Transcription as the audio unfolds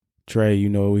Trey, you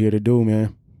know what we're here to do,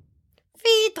 man.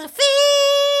 Feed the fish.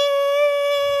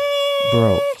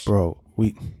 Bro,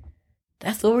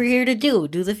 That's what we're here to do.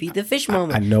 Do the feed the fish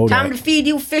moment. I know Time that. to feed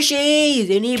you fishies.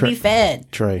 They need to be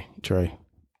fed. Trey.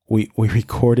 We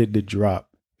recorded the drop,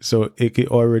 so it could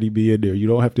already be in there. You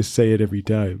don't have to say it every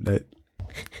time.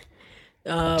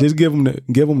 Just give them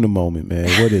the moment,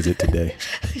 man. What is it today?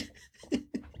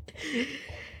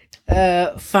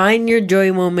 Find your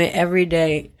joy moment every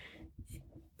day,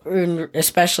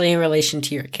 especially in relation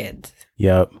to your kids.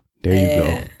 Yep, there you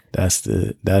go. That's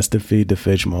the feed the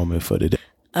fish moment for today.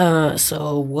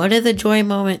 So what is the joy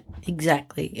moment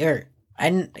exactly? Or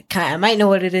I might know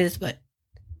what it is, but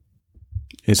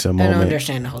It's a I moment. don't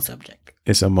understand the whole subject.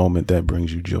 It's a moment that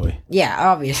brings you joy. Yeah,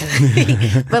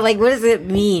 obviously. But like, what does it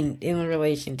mean in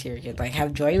relation to your kids? Like,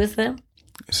 have joy with them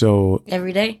So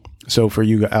every day? So for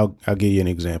you, I'll give you an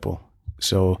example.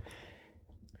 So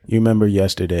you remember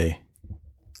yesterday,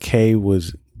 Kay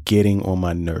was getting on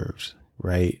my nerves,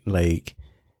 right? Like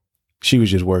she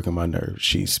was just working my nerves.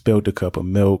 She spilled a cup of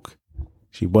milk.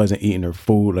 She wasn't eating her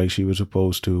food like she was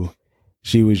supposed to.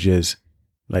 She was just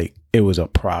like, it was a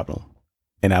problem.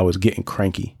 And I was getting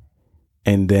cranky.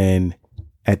 And then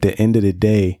at the end of the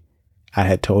day, I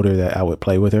had told her that I would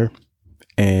play with her.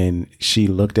 And she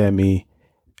looked at me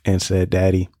and said,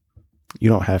 "Daddy, you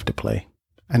don't have to play.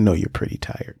 I know you're pretty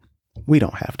tired. We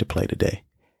don't have to play today."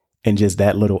 And just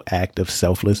that little act of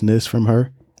selflessness from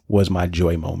her was my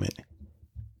joy moment.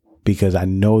 Because I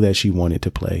know that she wanted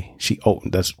to play.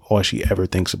 That's all she ever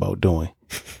thinks about doing.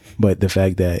 But the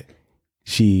fact that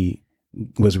she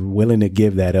was willing to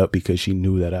give that up because she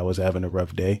knew that I was having a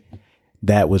rough day,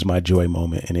 that was my joy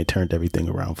moment, and it turned everything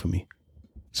around for me.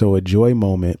 So a joy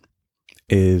moment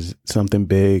is something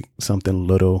big, something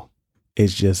little.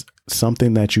 It's just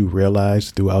something that you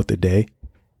realize throughout the day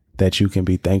that you can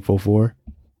be thankful for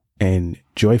and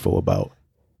joyful about.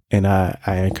 And I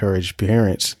encourage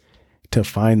parents to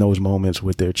find those moments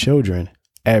with their children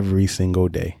every single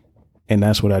day. And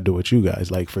that's what I do with you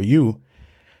guys. Like for you,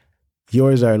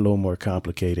 yours are a little more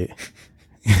complicated.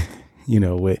 You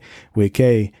know, with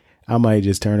Kay, I might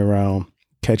just turn around,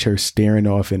 catch her staring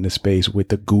off into space with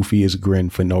the goofiest grin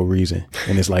for no reason.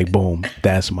 And it's like, boom,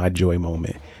 that's my joy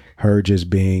moment. Her just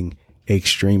being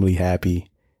extremely happy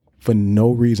for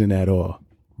no reason at all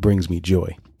brings me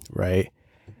joy, right?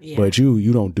 Yeah. But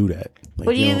you don't do that. Like,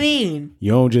 what do you mean?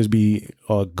 You don't just be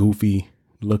all goofy,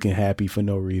 looking happy for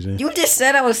no reason. You just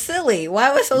said I was silly.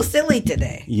 Why was I so silly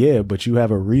today? Yeah, but you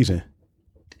have a reason.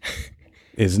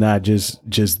 It's not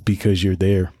just because you're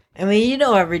there. I mean, you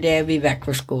know, every day I be back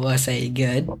for school, I say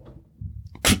good.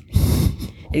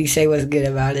 And you say what's good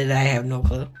about it, I have no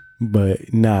clue.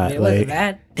 But not it like wasn't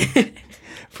bad.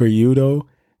 For you though,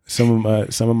 some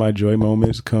of my joy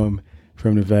moments come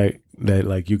from the fact that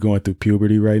like you're going through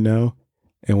puberty right now,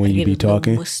 and when you be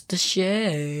talking, what's the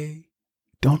shade?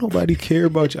 Don't nobody care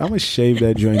about you. I'm gonna shave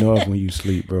that joint off when you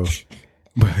sleep, bro.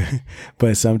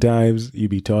 But sometimes you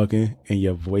be talking and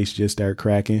your voice just start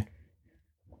cracking,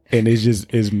 and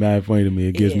it's mad funny to me.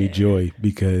 It gives me joy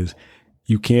because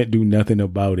you can't do nothing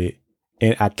about it,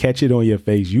 and I catch it on your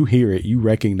face. You hear it, you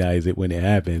recognize it when it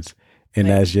happens, and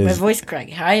like, that's just my voice crack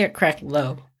high or crack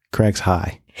low. Cracks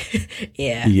high.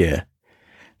 Yeah.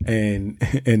 And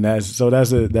that's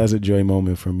a joy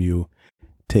moment from you.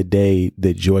 Today,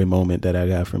 the joy moment that I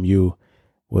got from you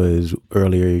was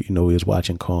earlier, you know, we was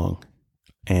watching Kong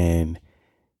and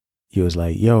he was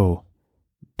like, "Yo,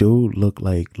 dude look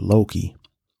like Loki.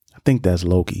 I think that's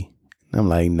Loki." And I'm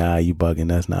like, "Nah, you bugging.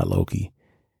 That's not Loki."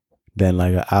 Then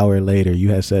like an hour later,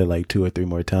 you had said it like 2 or 3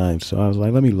 more times. So I was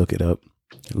like, let me look it up.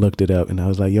 Looked it up and I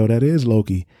was like, "Yo, that is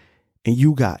Loki." And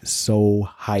you got so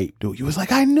hyped, dude. You was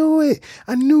like, "I knew it.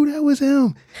 I knew that was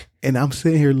him." And I'm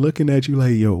sitting here looking at you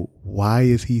like, yo, why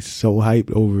is he so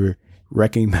hyped over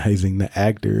recognizing the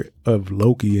actor of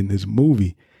Loki in this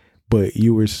movie? But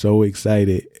you were so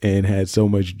excited and had so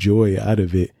much joy out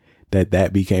of it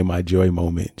that became my joy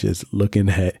moment. Just looking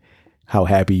at how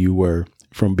happy you were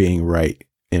from being right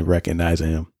and recognizing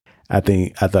him. I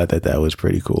thought that was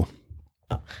pretty cool.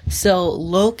 So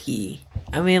Loki,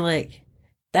 I mean, like,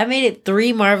 that made it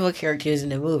 3 Marvel characters in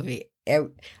the movie.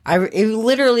 It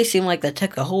literally seemed like they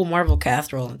took a whole Marvel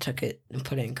cast role and took it and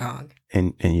put it in Kong.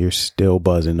 And you're still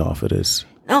buzzing off of this.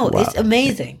 No, wow. It's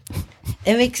amazing.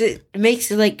 It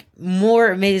makes it like more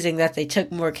amazing that they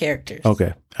took more characters.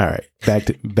 Okay. All right.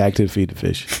 Back to Feed the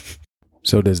Fish.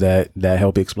 So does that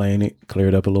help explain it? Clear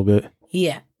it up a little bit?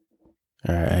 Yeah.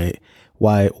 All right.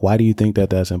 Why do you think that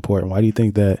that's important? Why do you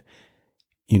think that,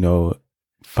 you know,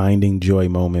 finding joy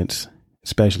moments,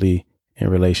 especially in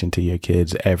relation to your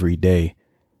kids every day,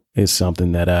 is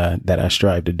something that I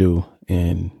strive to do,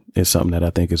 and is something that I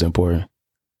think is important.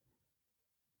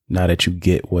 Now that you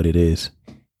get what it is.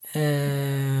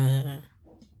 I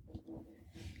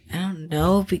don't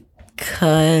know,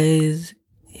 because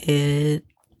I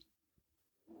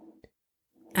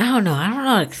don't know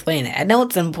how to explain it. I know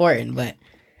it's important, but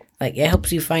like it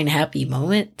helps you find happy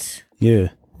moments. Yeah.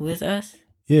 With us.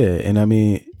 Yeah, and I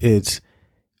mean it's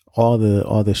all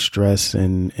the stress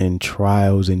and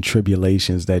trials and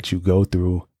tribulations that you go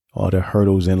through, all the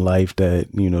hurdles in life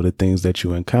that, the things that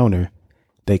you encounter,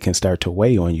 they can start to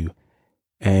weigh on you.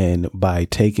 And by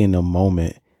taking a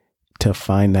moment to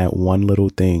find that one little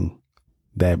thing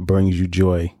that brings you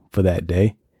joy for that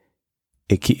day,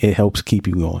 it helps keep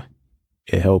you going.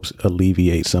 It helps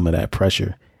alleviate some of that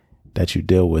pressure that you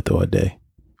deal with all day,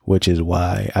 which is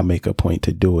why I make a point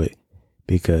to do it,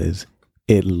 because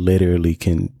it literally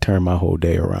can turn my whole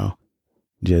day around.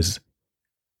 Just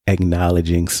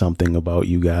acknowledging something about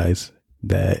you guys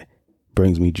that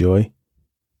brings me joy,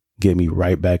 get me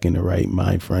right back in the right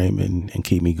mind frame and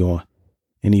keep me going.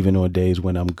 And even on days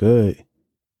when I'm good,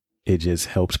 it just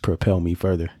helps propel me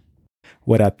further.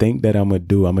 What I think that I'm gonna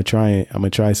do, I'm gonna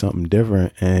try something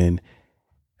different, and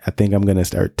I think I'm gonna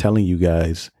start telling you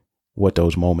guys what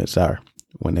those moments are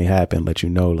when they happen. Let you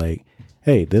know, like,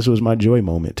 hey, this was my joy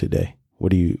moment today. What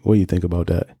do you think about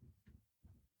that?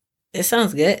 It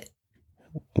sounds good.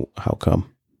 How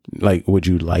come? Like, would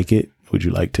you like it? Would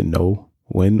you like to know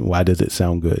when? Why does it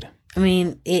sound good? I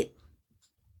mean, it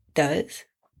does.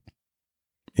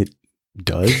 It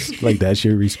does? Like, that's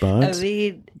your response? I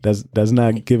mean, that's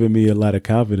not giving me a lot of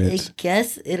confidence. I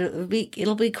guess it'll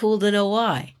be cool to know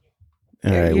why.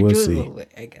 All right, we'll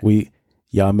see.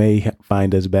 Y'all may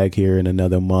find us back here in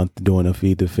another month doing a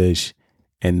Feed the Fish,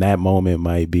 and that moment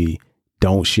might be,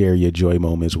 don't share your joy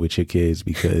moments with your kids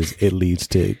because it leads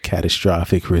to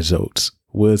catastrophic results.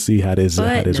 We'll see how this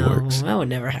works. That would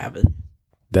never happen.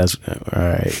 That's all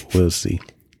right. We'll see.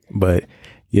 But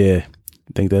yeah,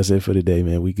 I think that's it for today,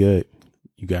 man. We good.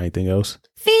 You got anything else?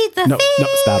 Feed the fish. No,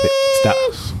 stop it.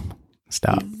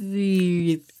 Stop.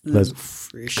 Feed the Let's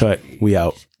fish. cut. We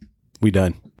out. We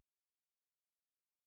done.